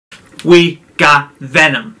we got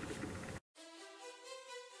Venom.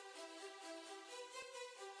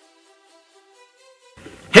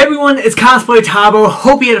 Hey everyone, it's Cosplayer Tavo.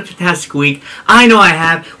 Hope you had a fantastic week. I know I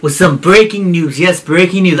have, with some breaking news. Yes,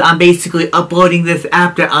 breaking news. I'm basically uploading this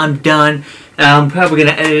after I'm done. I'm probably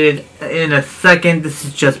going to edit it in a second. This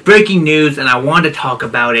is just breaking news and I want to talk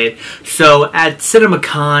about it. So at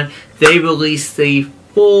CinemaCon, they released the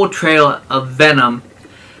full trailer of Venom.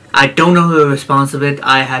 I don't know the response of it.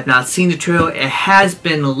 I have not seen the trailer. It has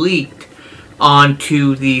been leaked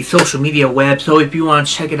onto the social media web, so if you want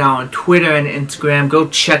to check it out on Twitter and Instagram, go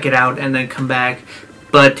check it out and then come back.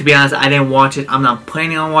 But to be honest, I didn't watch it. I'm not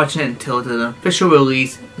planning on watching it until it's an official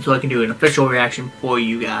release, so I can do an official reaction for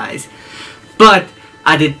you guys. But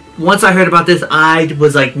once I heard about this, I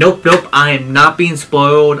was like, nope, I am not being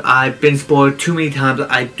spoiled. I've been spoiled too many times.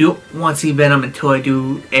 I don't want to see Venom until I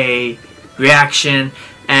do a reaction,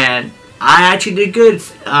 and I actually did good.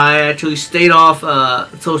 I actually stayed off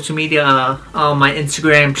social media on my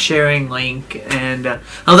Instagram sharing link, and I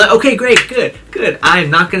was like, okay, great, good.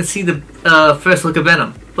 I'm not going to see the first look of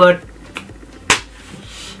Venom. But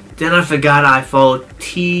then I forgot I followed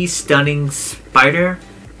Stunning Spidey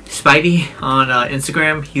on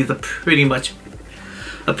Instagram. He's a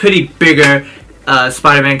pretty bigger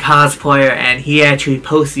Spider-Man cosplayer, and he actually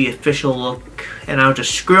posted the official look. And I was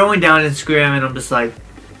just scrolling down Instagram, and I'm just like,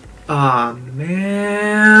 aw,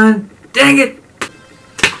 man, dang it.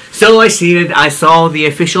 So I saw the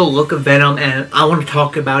official look of Venom, and I want to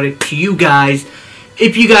talk about it to you guys.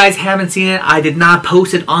 If you guys haven't seen it, I did not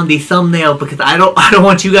post it on the thumbnail because I don't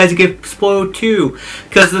want you guys to get spoiled too.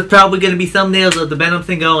 Because there's probably going to be thumbnails of the Venom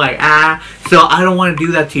thing going like, so I don't want to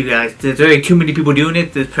do that to you guys. There's already too many people doing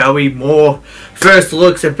it. There's probably more first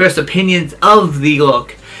looks and first opinions of the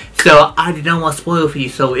look. So I did not want to spoil it for you.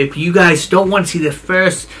 So if you guys don't want to see the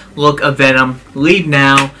first look of Venom, leave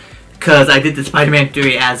now. Because I did the Spider-Man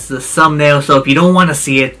 3 as the thumbnail. So if you don't want to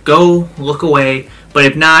see it, go look away. But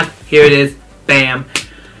if not, here it is. Bam.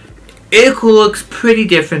 It looks pretty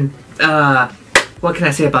different. What can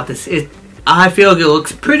I say about this? I feel like it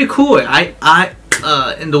looks pretty cool. In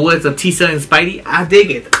the words of Stunning Spidey, I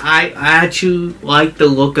dig it. I actually like the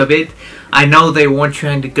look of it. I know they weren't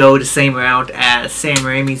trying to go the same route as Sam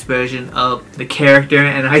Raimi's version of the character,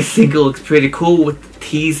 and I think it looks pretty cool with the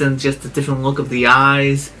teeth and just the different look of the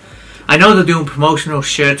eyes. I know they're doing promotional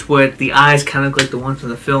shirts where the eyes kind of look like the ones from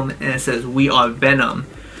the film, and it says, "We are Venom."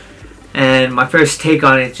 And my first take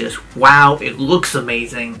on it is just, wow, it looks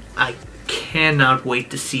amazing. I cannot wait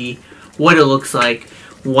to see what it looks like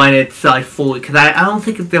when it's like fully, because I don't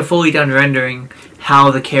think they're fully done rendering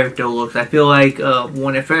how the character looks. I feel like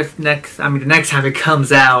when it the next time it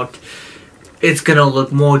comes out, it's gonna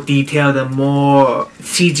look more detailed and more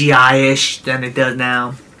CGI-ish than it does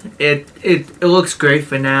now. It looks great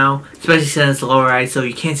for now, especially since it's low rise, so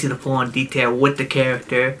you can't see the full-on detail with the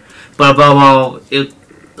character. But above all, it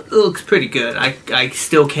looks pretty good. I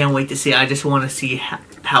still can't wait to see. I just want to see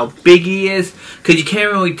how big he is, because you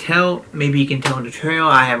can't really tell. Maybe you can tell in the trailer.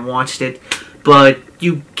 I haven't watched it, but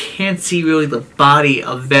you can't see really the body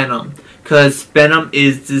of Venom, because Venom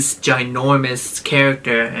is this ginormous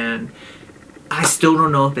character, and I still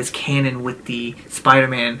don't know if it's canon with the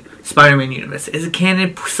Spider-Man universe. Is it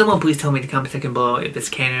canon? Someone please tell me in the comment section below if it's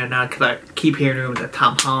canon or not, because I keep hearing rumors that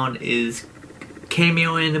Tom Holland is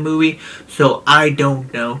cameo in the movie, so I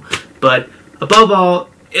don't know. But above all,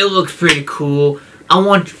 it looks pretty cool. I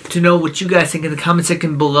want to know what you guys think in the comment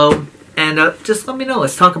section below, and just let me know.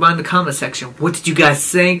 Let's talk about it in the comment section. What did you guys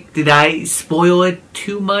think? Did I spoil it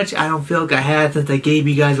too much? I don't feel like I had, since I gave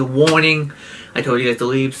you guys a warning. I told you guys to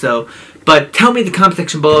leave, so. But tell me in the comment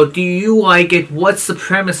section below, do you like it? What's the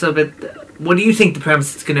premise of it? What do you think the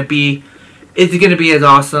premise is going to be? Is it going to be as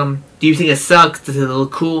awesome? Do you think it sucks? Does it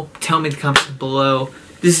look cool? Tell me in the comments below.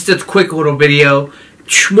 This is just a quick little video.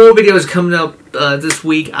 More videos coming up this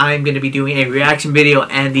week. I'm going to be doing a reaction video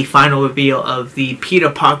and the final reveal of the Peter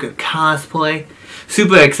Parker cosplay.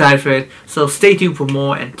 Super excited for it. So stay tuned for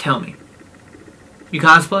more and tell me. You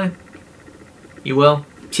cosplay? You will?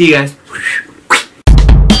 See you guys.